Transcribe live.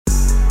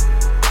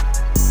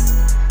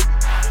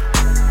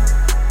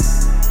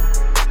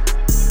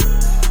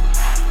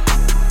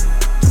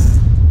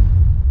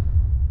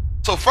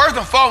So first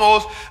and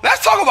foremost,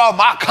 let's talk about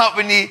my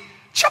company,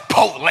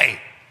 Chipotle.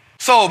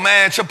 So,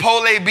 man,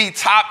 Chipotle beat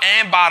top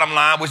and bottom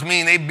line, which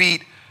means they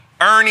beat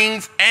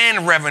earnings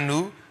and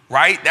revenue,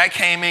 right? That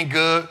came in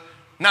good.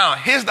 Now,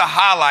 here's the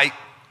highlight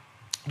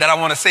that I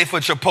want to say for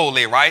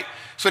Chipotle, right?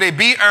 So they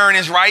beat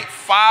earnings, right?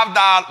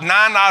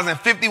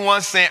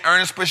 $9.51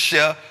 earnings per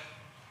share.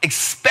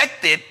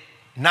 Expected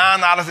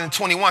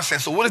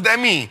 $9.21. So what does that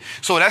mean?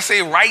 So let's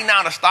say right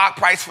now the stock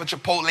price for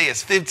Chipotle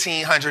is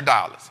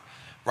 $1,500,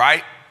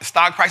 right? The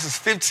stock price is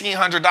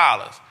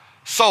 $1,500.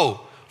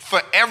 So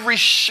for every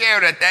share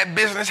that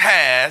business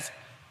has,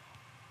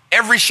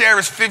 every share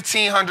is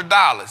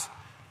 $1,500.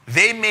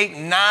 They make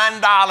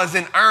 $9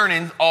 in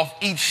earnings off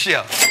each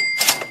share,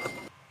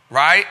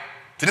 right?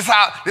 So this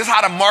is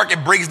how the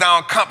market breaks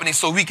down companies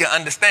so we can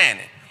understand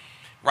it,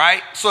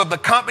 right? So if the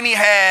company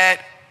had,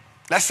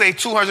 let's say,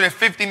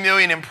 $250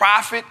 million in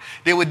profit,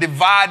 they would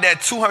divide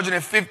that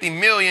 $250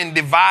 million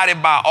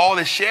divided by all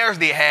the shares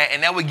they had,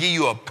 and that would give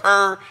you a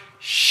per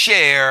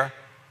share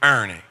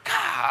earning.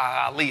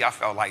 Golly, I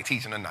felt like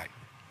teaching tonight.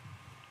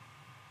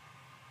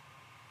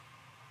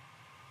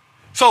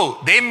 So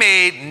they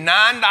made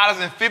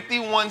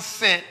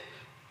 $9.51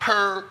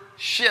 per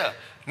share.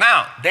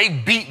 Now, they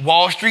beat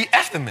Wall Street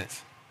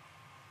estimates.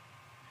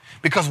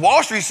 Because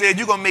Wall Street said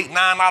you're going to make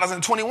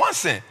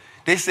 $9.21.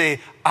 They said,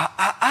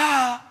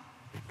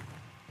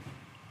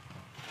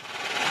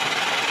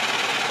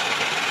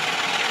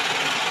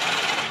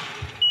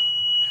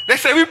 They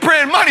said, we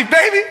printing money,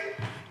 baby.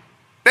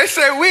 They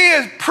said, we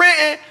is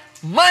printing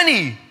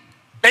money,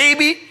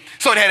 baby.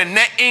 So they had a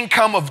net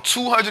income of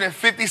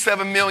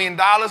 $257 million.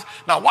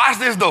 Now, watch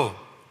this, though.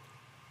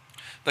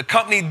 The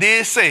company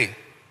did say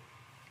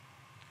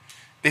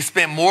they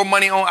spent more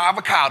money on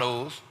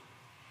avocados,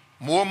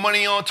 more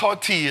money on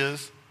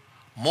tortillas,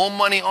 more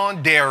money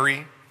on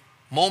dairy,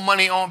 more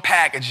money on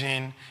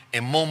packaging,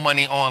 and more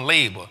money on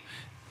labor.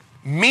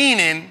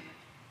 Meaning,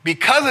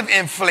 because of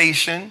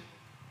inflation,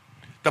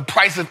 the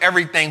price of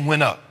everything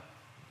went up.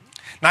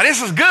 Now,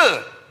 this is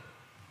good.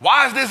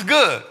 Why is this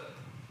good?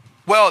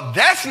 Well,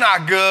 that's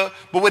not good,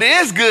 but what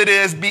is good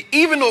is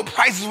even though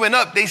prices went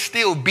up, they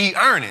still beat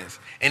earnings,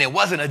 and it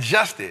wasn't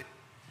adjusted.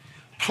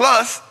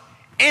 Plus,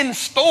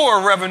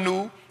 in-store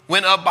revenue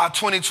went up by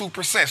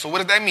 22%. So what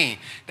does that mean?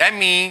 That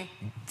means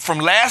from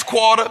last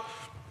quarter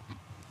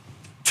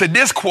to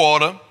this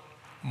quarter,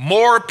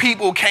 more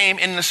people came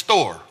in the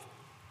store.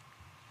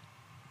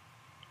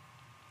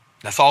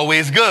 That's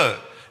always good.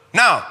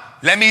 Now,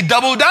 let me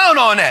double down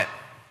on that.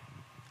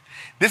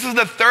 This is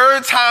the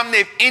third time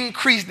they've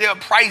increased their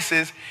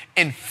prices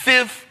in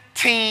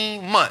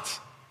 15 months.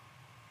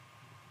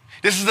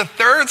 This is the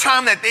third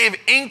time that they've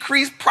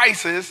increased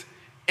prices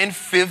in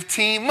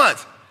 15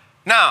 months.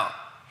 Now,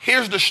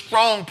 here's the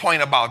strong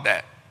point about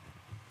that.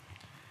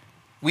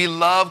 We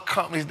love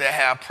companies that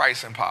have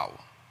pricing power.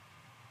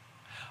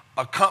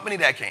 A company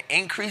that can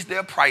increase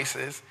their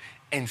prices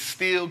and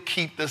still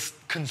keep the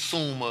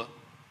consumer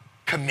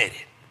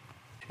committed.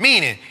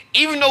 Meaning,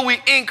 even though we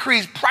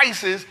increase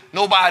prices,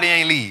 nobody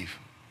ain't leave.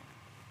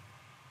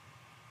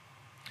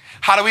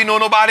 How do we know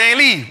nobody ain't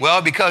leave?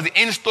 Well, because the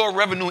in-store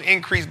revenue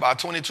increased by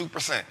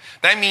 22%.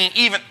 That means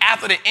even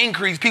after the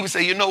increase, people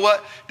say, you know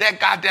what? That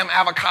goddamn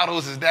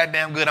avocados is that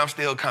damn good, I'm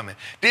still coming.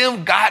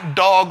 Them god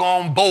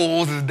doggone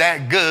bowls is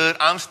that good,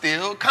 I'm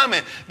still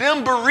coming.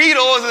 Them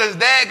burritos is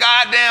that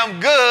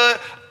goddamn good,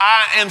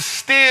 I am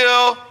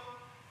still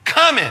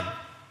coming.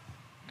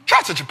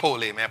 Shout out to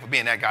Chipotle, man, for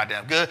being that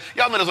goddamn good.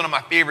 Y'all know that's one of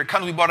my favorite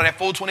companies. We bought it at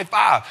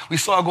 $425. We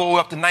saw it go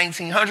up to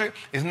 $1,900.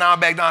 It's now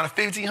back down to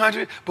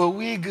 $1,500. But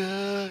we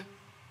good.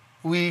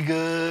 We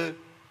good.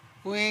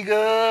 We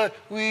good.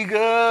 We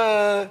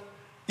good.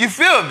 You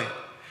feel me?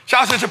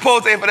 Shout out to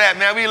Chipotle for that,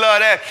 man. We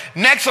love that.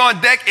 Next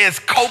on deck is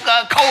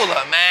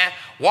Coca-Cola, man.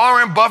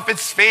 Warren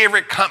Buffett's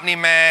favorite company,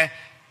 man.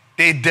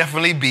 They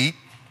definitely beat.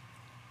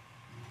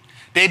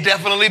 They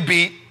definitely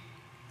beat.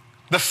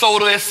 The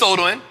soda is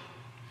sodaing,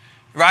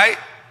 right?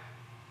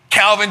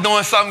 Calvin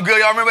doing something good.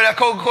 Y'all remember that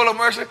Coca-Cola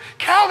commercial?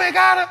 Calvin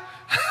got her.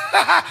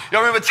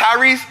 Y'all remember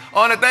Tyrese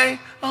on the thing?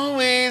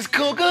 Always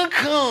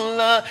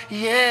Coca-Cola,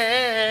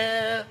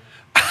 yeah.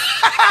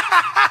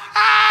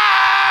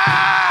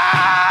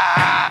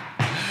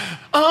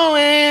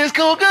 Always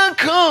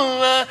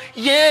Coca-Cola,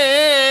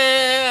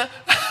 yeah.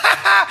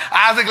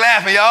 Isaac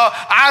laughing, y'all.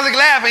 Isaac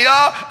laughing,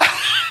 y'all.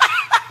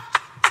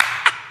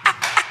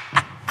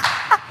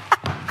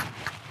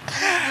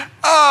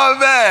 Oh,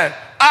 man.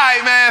 All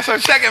right, man, so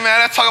check it, man.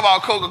 Let's talk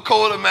about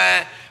Coca-Cola,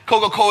 man.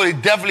 Coca-Cola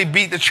definitely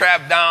beat the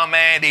trap down,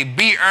 man. They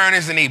beat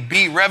earnings and they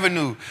beat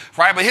revenue,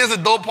 right? But here's the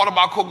dope part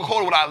about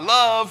Coca-Cola, what I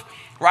love,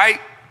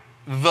 right?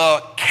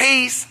 The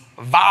case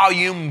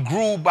volume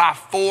grew by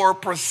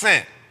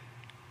 4%,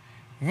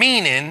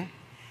 meaning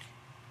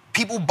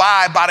people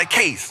buy by the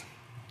case.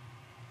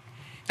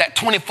 That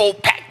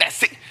 24-pack,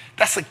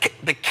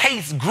 the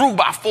case grew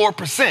by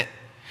 4%.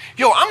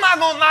 Yo, I'm not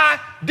gonna lie,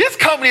 this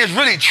company is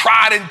really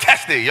tried and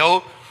tested,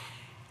 yo.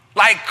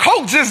 Like,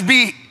 Coke just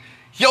be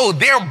Yo,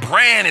 their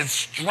brand is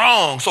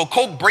strong. So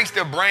Coke breaks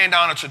their brand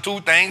down into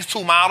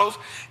two models.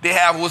 They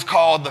have what's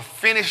called the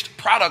finished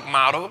product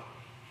model,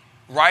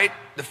 right?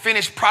 The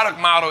finished product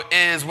model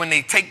is when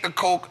they take the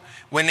Coke,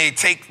 when they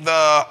take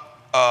the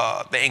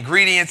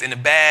ingredients in the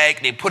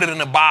bag, they put it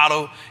in a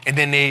bottle, and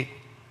then they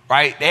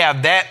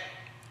have that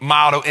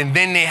model, and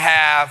then they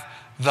have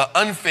the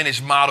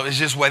unfinished model. Is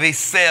just where they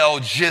sell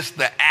just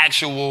the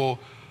actual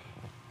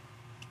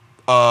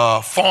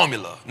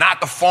formula,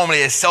 not the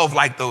formula itself,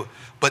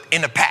 but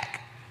in the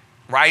pack,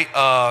 right?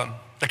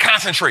 The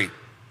concentrate.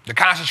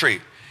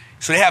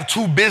 So they have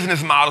two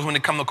business models when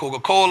it comes to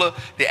Coca-Cola.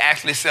 They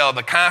actually sell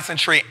the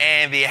concentrate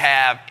and they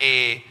have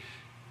a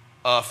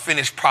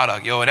finished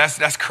product. Yo,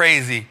 that's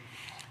crazy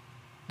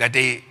that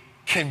they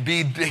can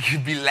be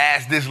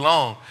last this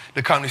long.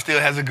 The company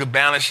still has a good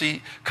balance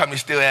sheet. Company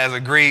still has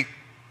a great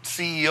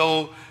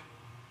CEO.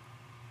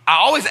 I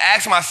always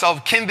ask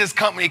myself, can this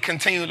company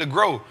continue to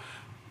grow?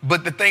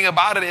 But the thing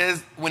about it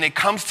is, when it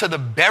comes to the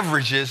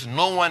beverages,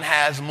 no one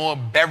has more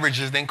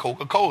beverages than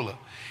Coca-Cola.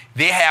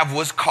 They have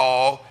what's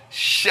called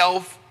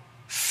shelf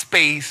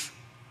space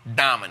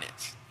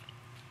dominance.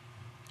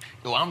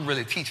 Yo, I'm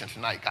really teaching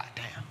tonight,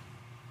 goddamn.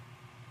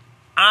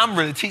 I'm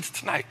really teaching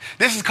tonight.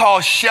 This is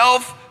called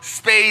shelf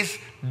space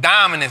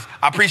dominance.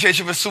 I appreciate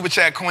you for the super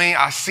chat, Queen.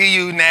 I see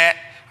you, Nat.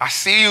 I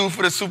see you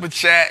for the super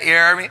chat, you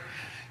hear me?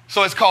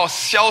 So it's called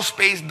shelf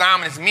space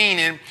dominance,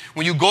 meaning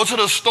when you go to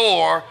the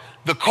store,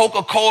 the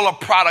Coca-Cola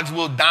products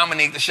will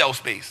dominate the shelf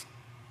space.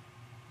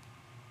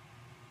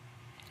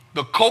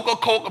 The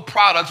Coca-Cola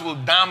products will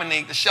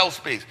dominate the shelf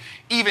space.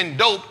 Even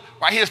dope,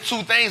 right? Here's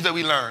two things that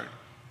we learned.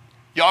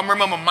 Y'all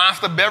remember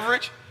Monster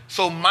Beverage?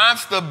 So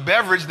Monster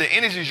Beverage, the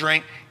energy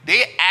drink,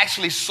 they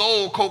actually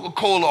sold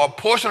Coca-Cola or a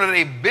portion of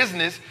their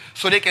business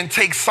so they can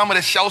take some of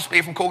the shelf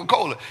space from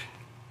Coca-Cola.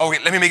 Okay,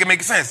 let me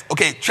make sense.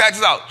 Okay, check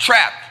this out.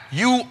 Trap,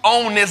 you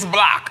own this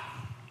block.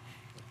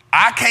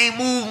 I can't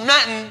move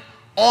nothing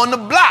on the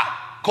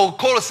block.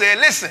 Coca-Cola said,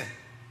 listen,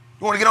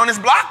 you want to get on this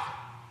block?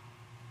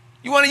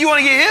 You want to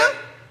get here?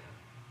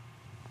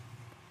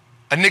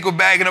 A nickel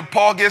bag in the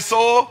park gets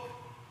sold.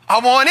 I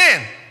want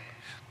in.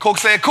 Coke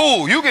said,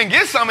 cool, you can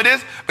get some of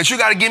this, but you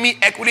got to give me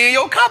equity in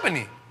your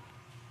company.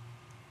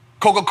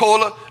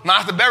 Coca-Cola,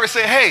 Monster Beverage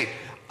said, hey,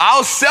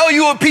 I'll sell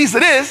you a piece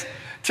of this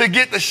to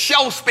get the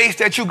shelf space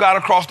that you got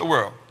across the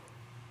world.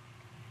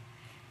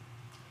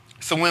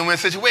 It's a win-win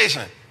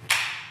situation.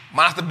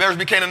 Monster Beverage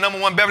became the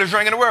 #1 beverage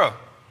drink in the world.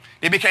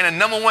 They became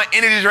the #1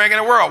 energy drink in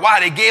the world. Why?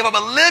 They gave up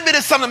a little bit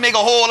of something to make a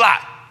whole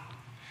lot.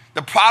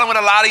 The problem with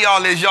a lot of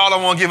y'all is y'all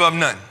don't want to give up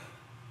nothing.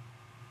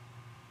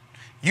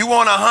 You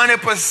want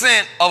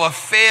 100% of a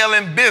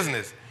failing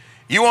business.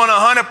 You want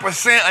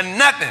 100% of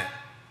nothing.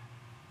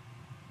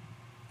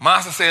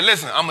 Monster said,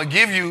 listen, I'm going to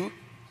give you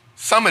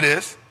some of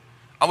this.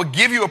 I will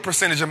give you a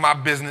percentage of my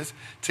business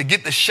to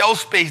get the shelf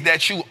space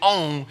that you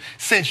own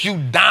since you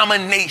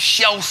dominate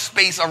shelf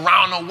space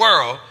around the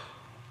world.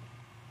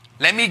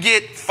 Let me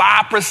get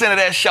 5% of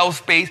that shelf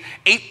space,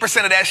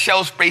 8% of that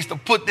shelf space to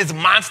put this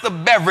Monster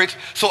Beverage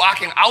so I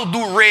can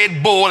outdo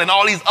Red Bull and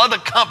all these other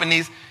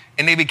companies,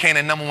 and they became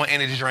the #1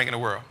 energy drink in the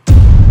world.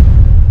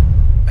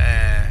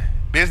 Man,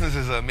 business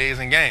is an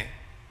amazing game.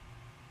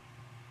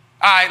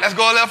 All right, let's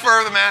go a little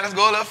further, man. Let's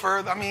go a little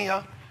further. I mean,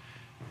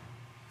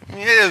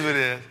 it is what it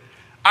is.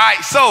 All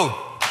right, so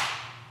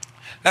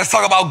let's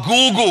talk about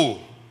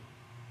Google,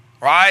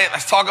 right?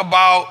 Let's talk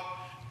about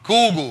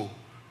Google.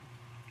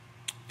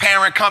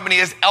 Parent company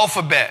is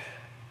Alphabet.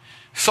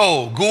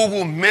 So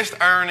Google missed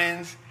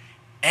earnings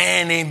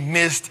and they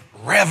missed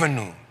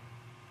revenue.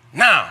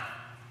 Now,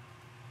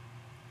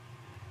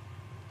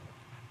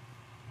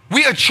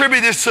 we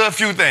attribute this to a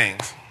few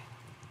things,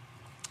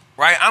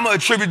 right? I'm going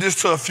to attribute this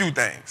to a few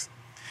things.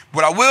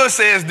 What I will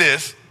say is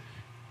this.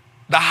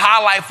 The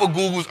highlight for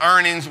Google's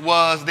earnings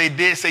was they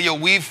did say, yo,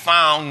 we've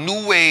found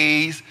new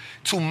ways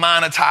to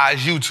monetize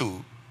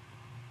YouTube.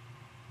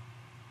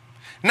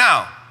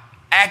 Now,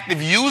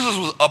 active users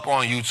was up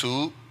on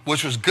YouTube,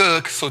 which was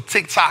good, so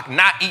TikTok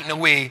not eating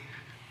away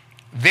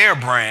their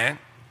brand,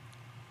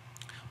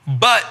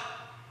 but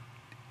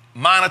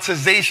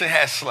monetization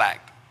has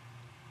slacked.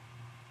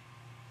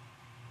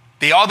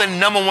 They are the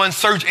 #1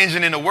 search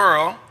engine in the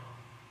world.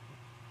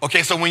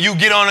 Okay, so when you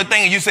get on a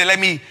thing and you say, let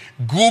me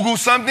Google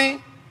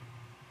something,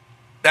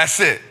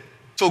 that's it.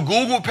 So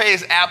Google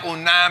pays Apple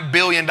 $9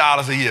 billion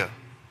a year.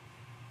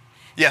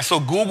 Yeah, so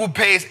Google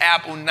pays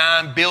Apple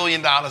 $9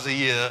 billion a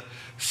year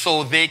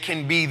so they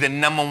can be the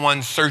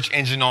 #1 search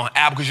engine on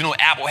Apple, because you know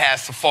Apple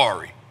has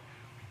Safari.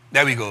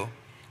 There we go,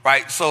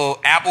 right? So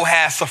Apple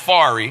has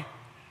Safari,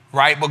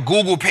 right? But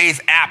Google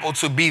pays Apple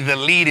to be the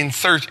leading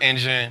search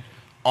engine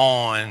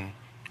on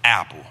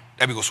Apple.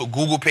 There we go. So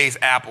Google pays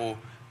Apple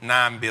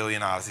 $9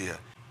 billion a year.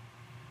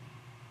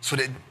 So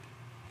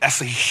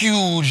that's a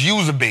huge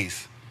user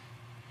base.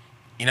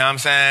 You know what I'm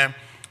saying?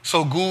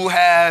 So Google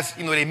has,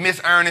 they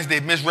miss earnings, they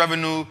miss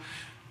revenue,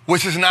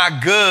 which is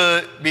not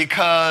good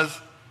because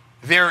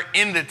they're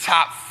in the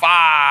top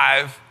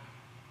 5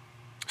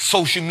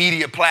 social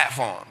media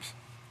platforms.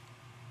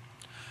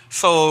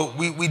 So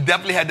we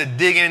definitely had to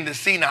dig in to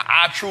see. Now,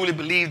 I truly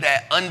believe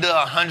that under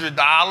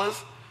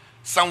 $100,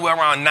 somewhere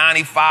around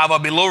 95 or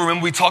below.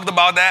 Remember we talked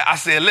about that? I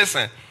said,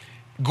 listen,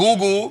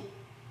 Google,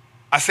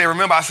 I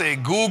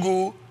said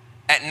Google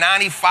at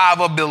 95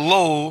 or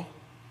below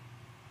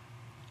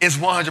is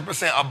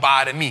 100% a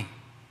buy to me.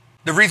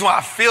 The reason why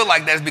I feel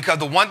like that is because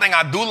the one thing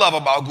I do love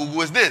about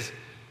Google is this.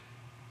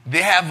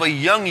 They have a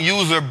young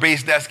user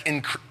base the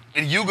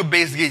user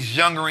base gets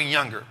younger and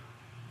younger.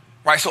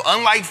 Right? So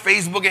unlike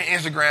Facebook and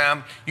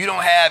Instagram, you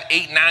don't have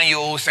 8,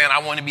 9-year-olds saying, I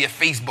want to be a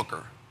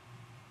Facebooker.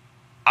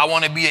 I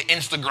want to be an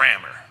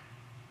Instagrammer.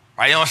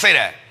 Right? You don't say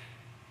that.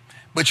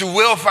 But you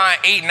will find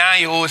 8,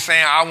 9-year-olds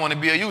saying, I want to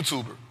be a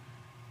YouTuber.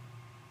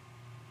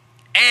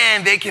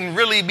 And they can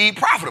really be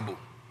profitable.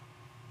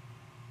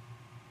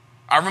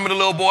 I remember the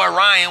little boy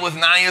Ryan was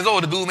 9 years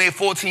old. The dude made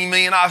 $14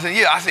 million a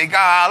year. I said,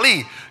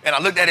 golly. And I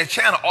looked at his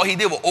channel. All he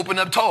did was open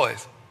up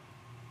toys.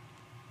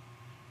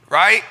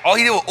 Right? All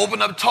he did was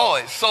open up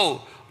toys.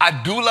 So I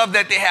do love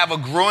that they have a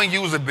growing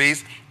user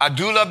base. I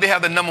do love they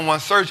have the #1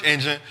 search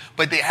engine,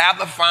 but they have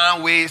to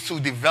find ways to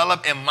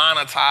develop and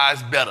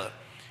monetize better.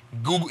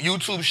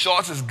 YouTube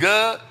Shorts is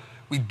good.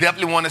 We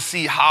definitely want to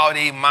see how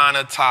they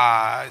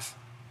monetize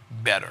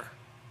better.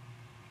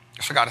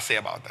 That's what I got to say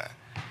about that.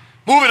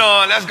 Moving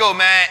on, let's go,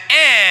 man.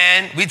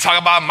 And we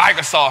talk about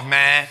Microsoft,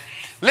 man.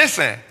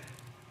 Listen,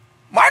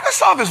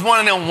 Microsoft is one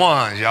of them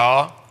ones,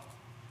 y'all.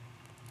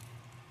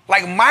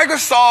 Like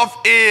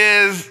Microsoft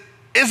is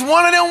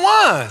one of them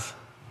ones.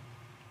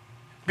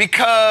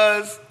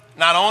 Because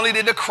not only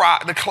did the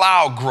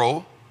cloud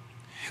grow,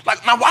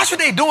 like now watch what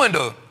they doing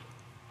though.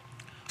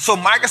 So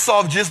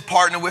Microsoft just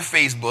partnered with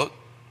Facebook,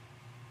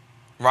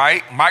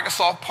 right?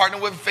 Microsoft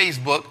partnered with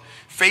Facebook.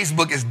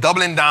 Facebook is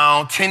doubling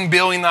down $10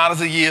 billion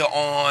a year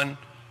on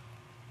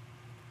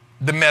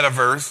the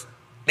metaverse.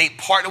 They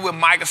partnered with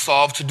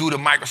Microsoft to do the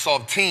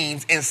Microsoft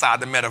Teams inside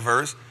the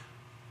metaverse,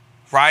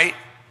 right?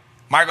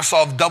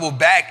 Microsoft doubled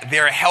back.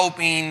 They're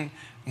helping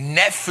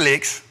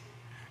Netflix.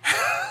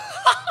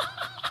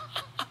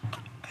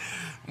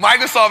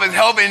 Microsoft is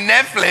helping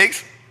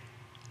Netflix,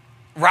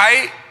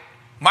 right?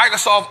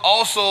 Microsoft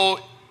also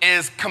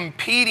is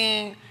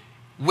competing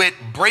with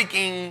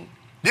breaking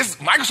this.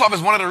 Microsoft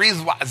is one of the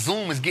reasons why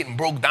Zoom is getting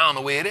broke down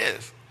the way it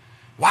is.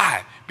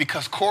 Why?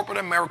 Because corporate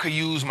America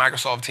use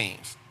Microsoft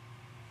Teams.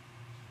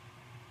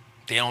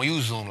 They don't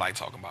use Zoom like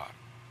talking about.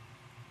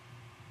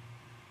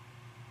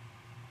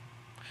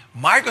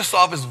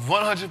 Microsoft is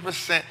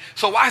 100%.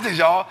 So watch this,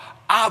 y'all.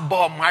 I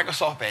bought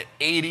Microsoft at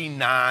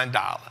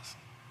 $89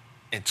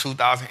 in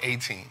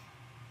 2018.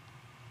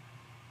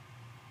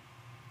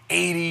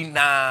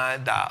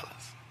 $89.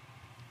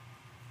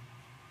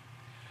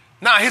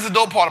 Now, here's the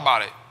dope part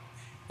about it.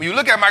 When you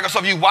look at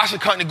Microsoft, you watch the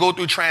company go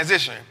through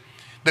transition.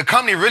 The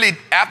company really,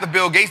 after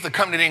Bill Gates, the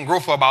company didn't grow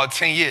for about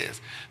 10 years.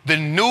 The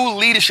new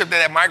leadership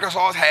that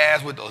Microsoft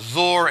has with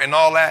Azure and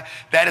all that,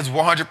 that is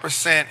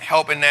 100%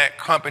 helping that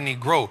company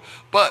grow.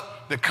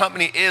 But the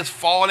company is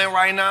falling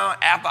right now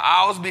after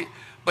hours.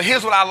 But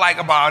here's what I like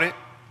about it.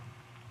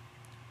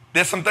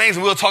 There's some things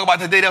we'll talk about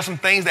today. There's some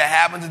things that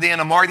happened today in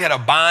the market. They had a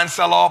buying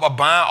sell-off, a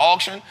buying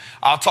auction.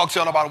 I'll talk to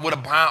you all about what a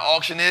buying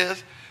auction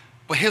is.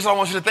 But here's what I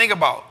want you to think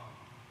about.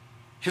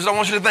 Here's what I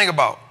want you to think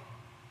about.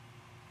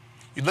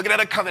 You're looking at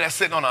a company that's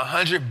sitting on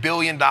 $100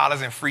 billion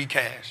in free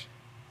cash.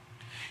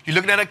 You're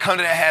looking at a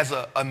company that has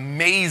an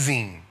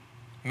amazing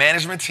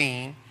management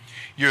team.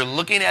 You're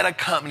looking at a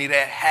company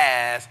that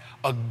has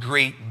a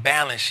great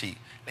balance sheet.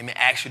 Let me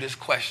ask you this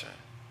question.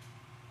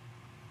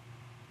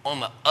 On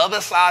the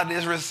other side of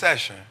this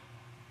recession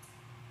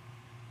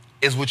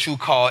is what you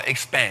call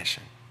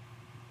expansion.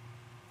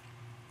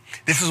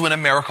 This is when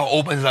America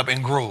opens up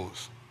and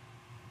grows.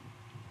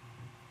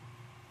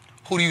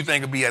 Who do you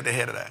think will be at the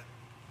head of that?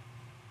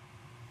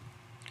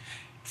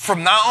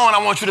 From now on,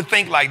 I want you to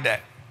think like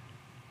that.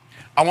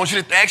 I want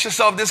you to ask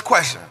yourself this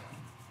question.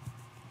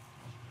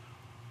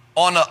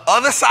 On the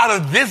other side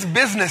of this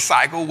business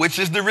cycle, which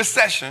is the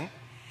recession,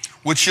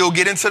 which you'll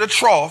get into the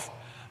trough,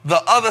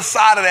 the other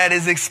side of that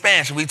is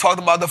expansion. We talked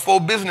about the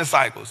 4 business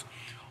cycles.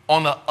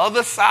 On the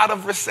other side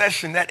of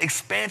recession, that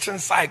expansion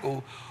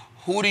cycle,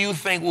 who do you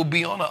think will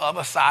be on the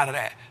other side of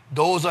that?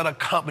 Those are the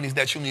companies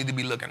that you need to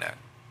be looking at.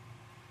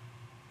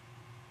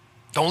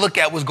 Don't look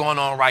at what's going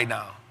on right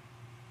now.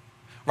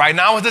 Right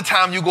now is the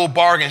time you go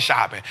bargain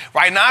shopping.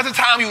 Right now is the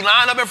time you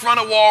line up in front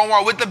of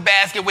Walmart with the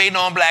basket waiting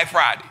on Black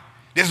Friday.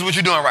 This is what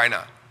you're doing right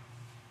now.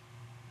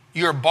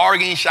 You're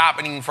bargain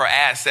shopping for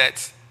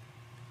assets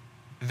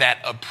that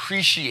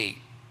appreciate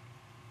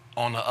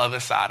on the other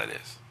side of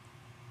this.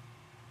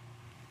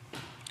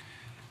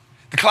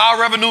 The cloud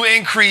revenue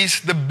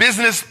increase, the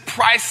business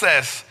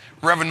process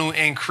revenue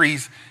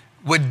increase.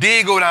 What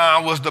did go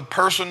down was the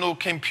personal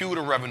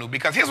computer revenue.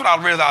 Because here's what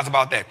I realized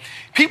about that.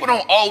 People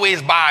don't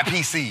always buy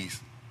PCs.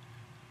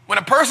 When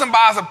a person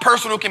buys a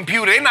personal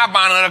computer, they're not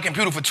buying another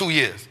computer for 2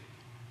 years.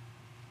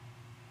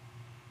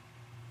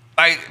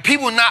 Like,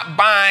 people not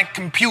buying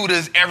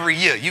computers every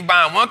year. You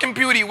buying one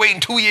computer, you're waiting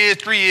 2 years,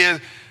 3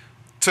 years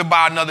to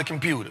buy another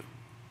computer.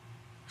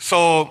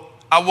 So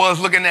I was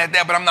looking at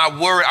that, but I'm not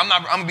worried. I'm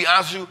going to be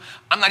honest with you.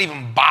 I'm not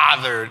even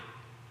bothered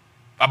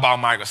about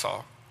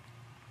Microsoft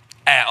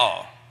at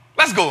all.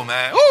 Let's go,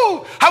 man.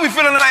 Woo! How we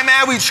feeling tonight,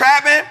 man? We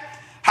trapping?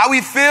 How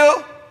we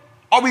feel?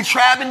 Are we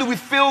trapping? Do we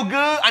feel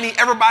good? I need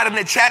everybody in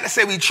the chat to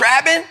say we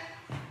trapping.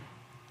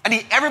 I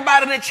need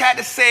everybody in the chat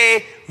to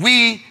say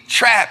we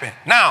trapping.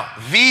 Now,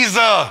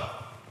 Visa.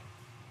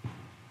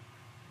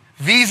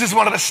 Visa is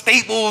one of the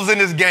staples in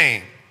this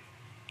game,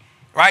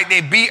 right?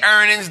 They beat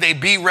earnings, they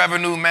beat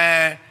revenue,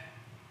 man.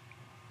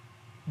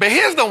 But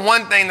here's the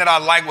one thing that I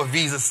like what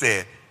Visa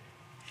said.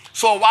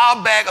 So a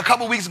while back, a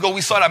couple weeks ago,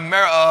 we saw that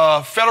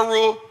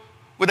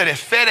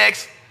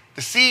FedEx,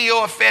 the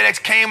CEO of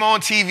FedEx came on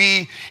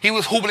TV. He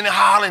was hooping and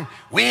hollering,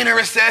 we in a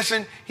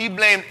recession. He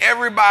blamed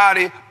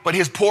everybody but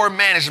his poor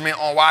management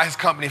on why his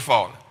company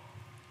falling.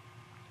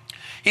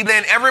 He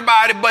blamed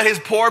everybody but his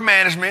poor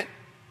management.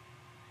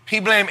 He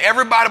blamed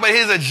everybody but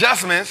his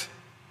adjustments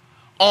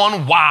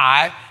on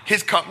why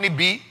his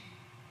company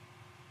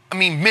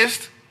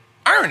missed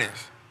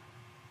earnings.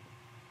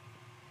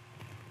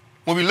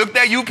 When we looked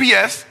at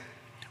UPS,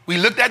 we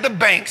looked at the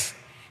banks,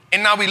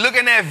 and now we're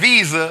looking at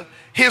Visa.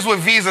 Here's what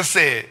Visa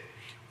said.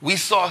 We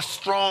saw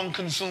strong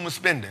consumer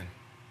spending.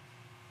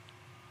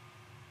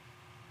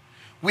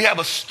 We have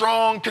a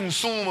strong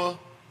consumer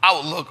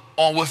outlook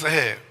on what's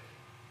ahead.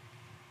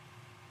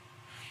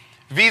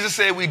 Visa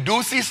said we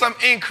do see some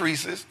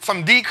increases,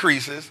 some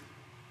decreases,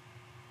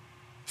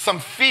 some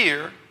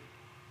fear,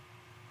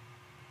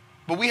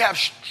 but we have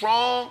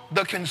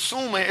the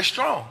consumer is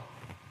strong.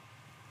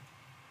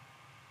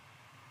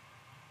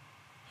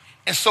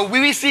 And so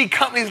we see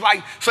companies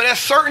so there's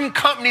certain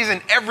companies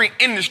in every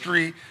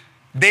industry,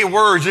 they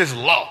were just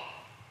low,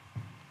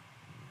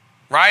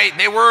 right?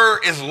 Their word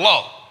is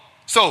low.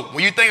 So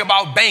when you think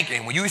about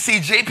banking, when you see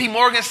JP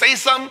Morgan say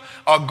something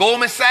or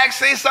Goldman Sachs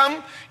say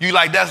something, you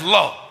like, that's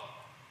low.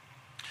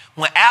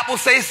 When Apple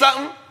says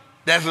something,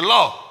 that's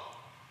low.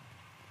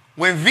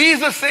 When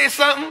Visa says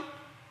something,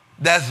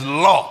 that's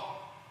low.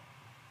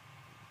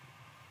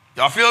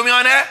 Y'all feel me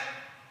on that?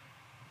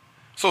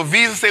 So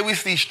Visa said we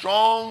see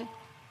strong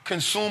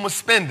consumer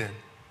spending.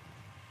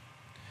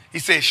 He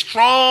said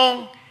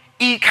strong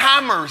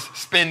e-commerce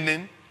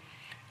spending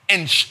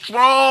and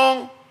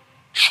strong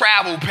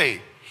travel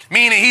pay,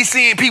 meaning he's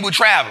seeing people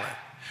traveling.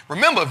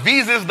 Remember,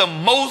 Visa is the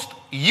most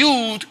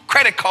used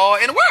credit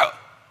card in the world.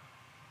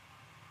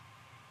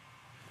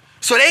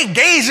 So they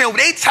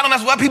telling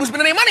us what people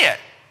spending their money at.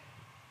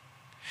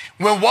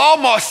 When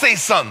Walmart say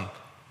something,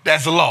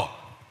 that's low.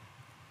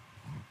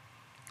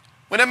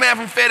 When that man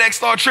from FedEx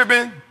start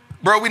tripping,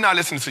 bro, we not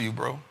listening to you,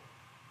 bro.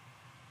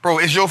 Bro,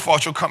 it's your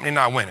fault your company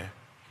not winning.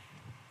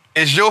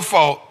 It's your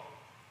fault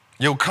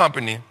your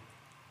company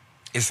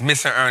is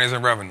missing earnings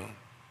and revenue.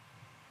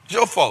 It's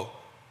your fault.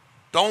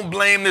 Don't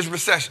blame this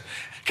recession.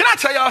 Can I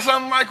tell y'all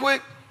something right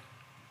quick?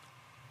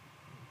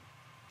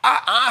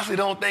 I honestly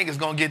don't think it's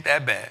going to get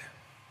that bad.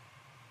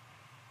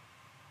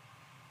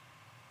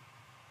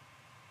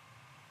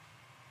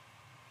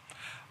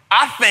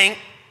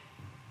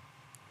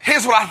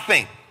 Here's what I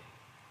think.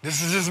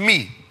 This is just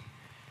me.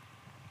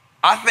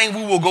 I think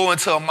we will go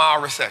into a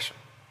mild recession.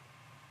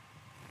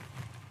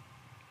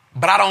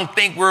 But I don't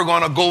think we're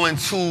going to go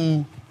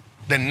into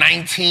the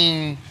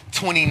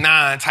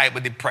 1929 type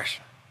of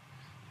depression.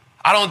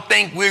 I don't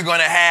think we're going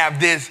to have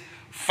this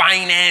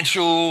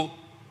financial,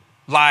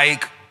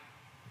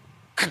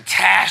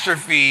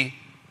 catastrophe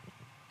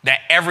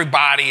that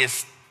everybody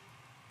is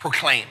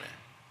proclaiming.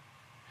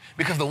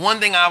 Because the one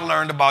thing I've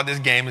learned about this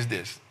game is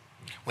this.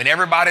 When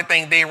everybody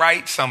think they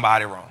right,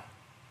 somebody wrong.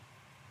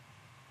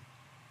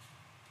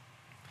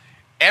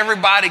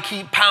 Everybody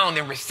keep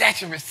pounding,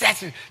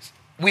 recession.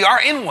 We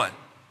are in one.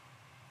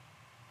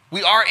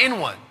 We are in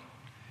one.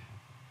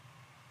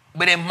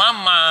 But in my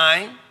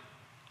mind,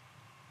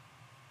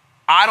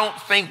 I don't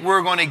think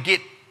we're going to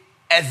get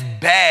as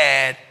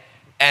bad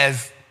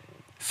as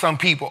some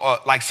people are.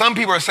 Like some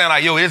people are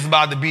saying yo, it's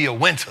about to be a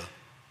winter.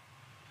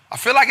 I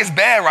feel like it's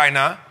bad right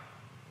now.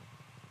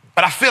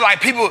 But I feel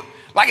like people,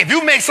 if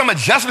you make some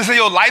adjustments in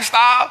your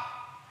lifestyle,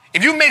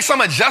 if you make some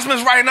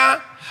adjustments right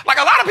now,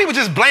 a lot of people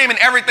just blaming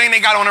everything they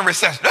got on a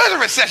recession. There's a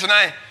recession.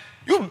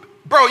 You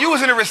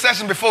was in a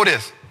recession before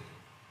this.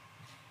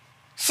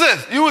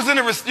 Sis, you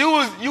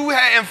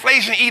had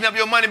inflation eating up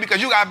your money because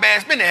you got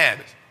bad spending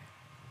habits.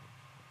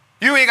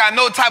 You ain't got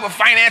no type of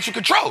financial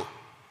control.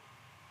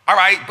 All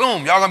right,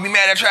 boom. Y'all gonna be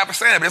mad at Trappin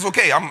saying that, but it's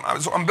okay.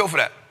 I'm built for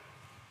that.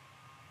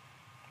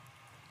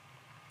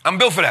 I'm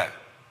built for that.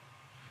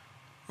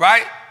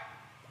 Right?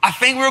 I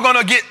think we're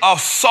gonna get a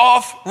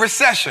soft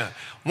recession,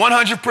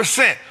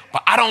 100%.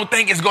 But I don't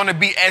think it's gonna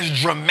be as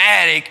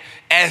dramatic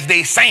as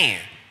they saying.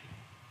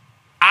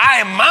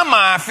 I, in my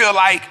mind, feel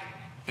like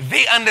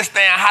they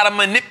understand how to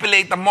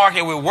manipulate the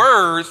market with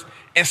words,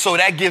 and so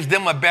that gives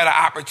them a better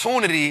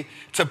opportunity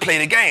to play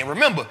the game.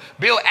 Remember,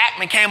 Bill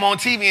Ackman came on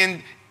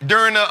TV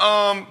during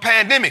the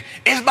pandemic.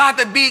 It's about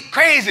to be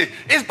crazy.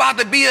 It's about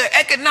to be an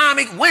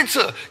economic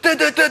winter.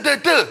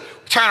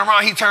 Turn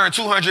around, he turned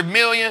 200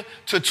 million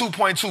to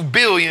 2.2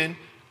 billion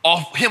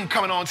off him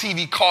coming on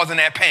TV causing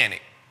that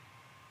panic.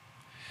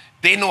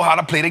 They know how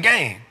to play the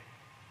game.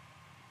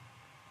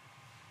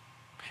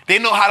 They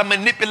know how to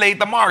manipulate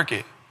the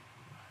market.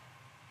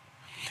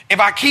 If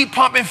I keep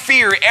pumping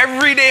fear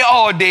every day,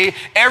 all day,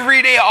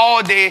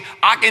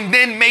 I can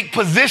then make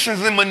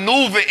positions and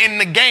maneuver in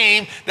the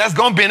game that's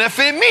going to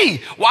benefit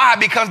me. Why?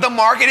 Because the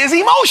market is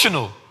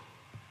emotional.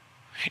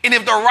 And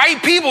if the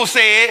right people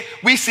say it,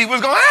 we see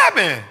what's going to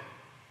happen.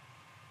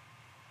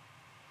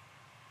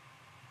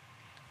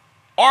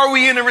 Are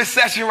we in a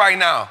recession right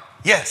now?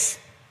 Yes.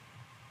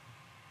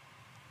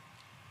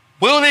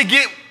 Will it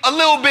get a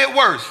little bit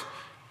worse?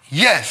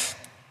 Yes.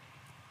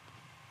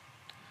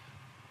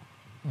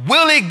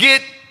 Will it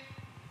get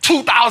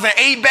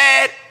 2008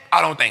 bad?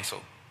 I don't think so.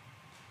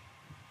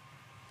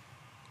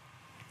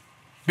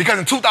 Because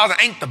in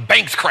 2008, the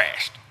banks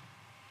crashed.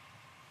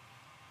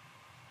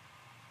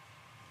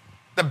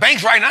 The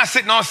banks right now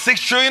sitting on $6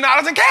 trillion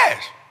in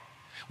cash.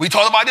 We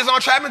talked about this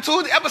on Trappin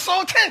 2,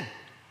 episode 10.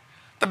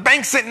 The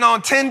bank's sitting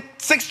on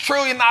 $6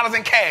 trillion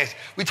in cash.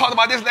 We talked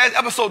about this last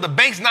episode. The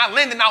bank's not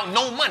lending out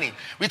no money.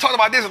 We talked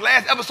about this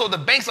last episode. The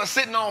banks are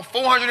sitting on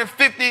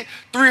 $450,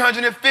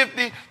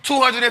 $350,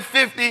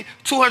 $250,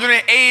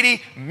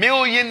 $280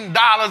 million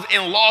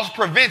in loss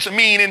prevention,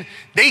 meaning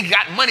they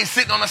got money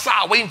sitting on the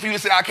side waiting for you to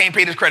say, I can't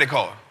pay this credit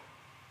card.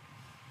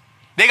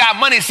 They got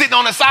money sitting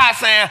on the side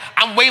saying,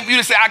 I'm waiting for you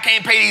to say, I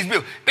can't pay these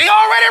bills. They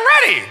already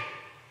ready.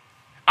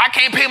 I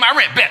can't pay my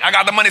rent. Bet I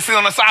got the money sitting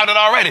on the side of it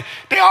already.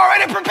 They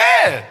already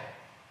prepared.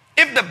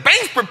 If the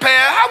bank's prepared,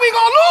 how we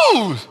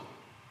gonna lose?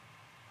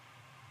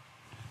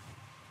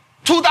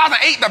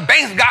 2008, the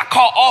banks got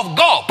caught off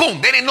guard.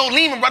 Boom, they didn't know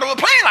Lehman Brothers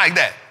was playing like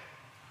that.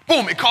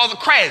 Boom, it caused a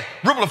crash,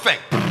 ripple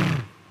effect.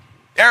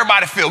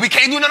 Everybody feel we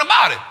can't do nothing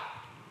about it.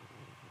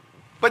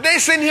 But they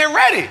sitting here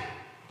ready.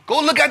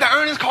 Go look at the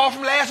earnings call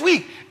from last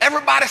week.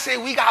 Everybody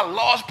said we got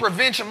loss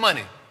prevention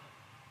money.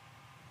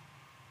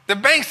 The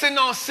bank's sitting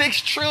on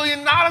 $6 trillion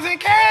in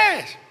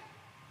cash.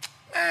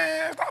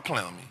 Man, stop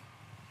playing with me.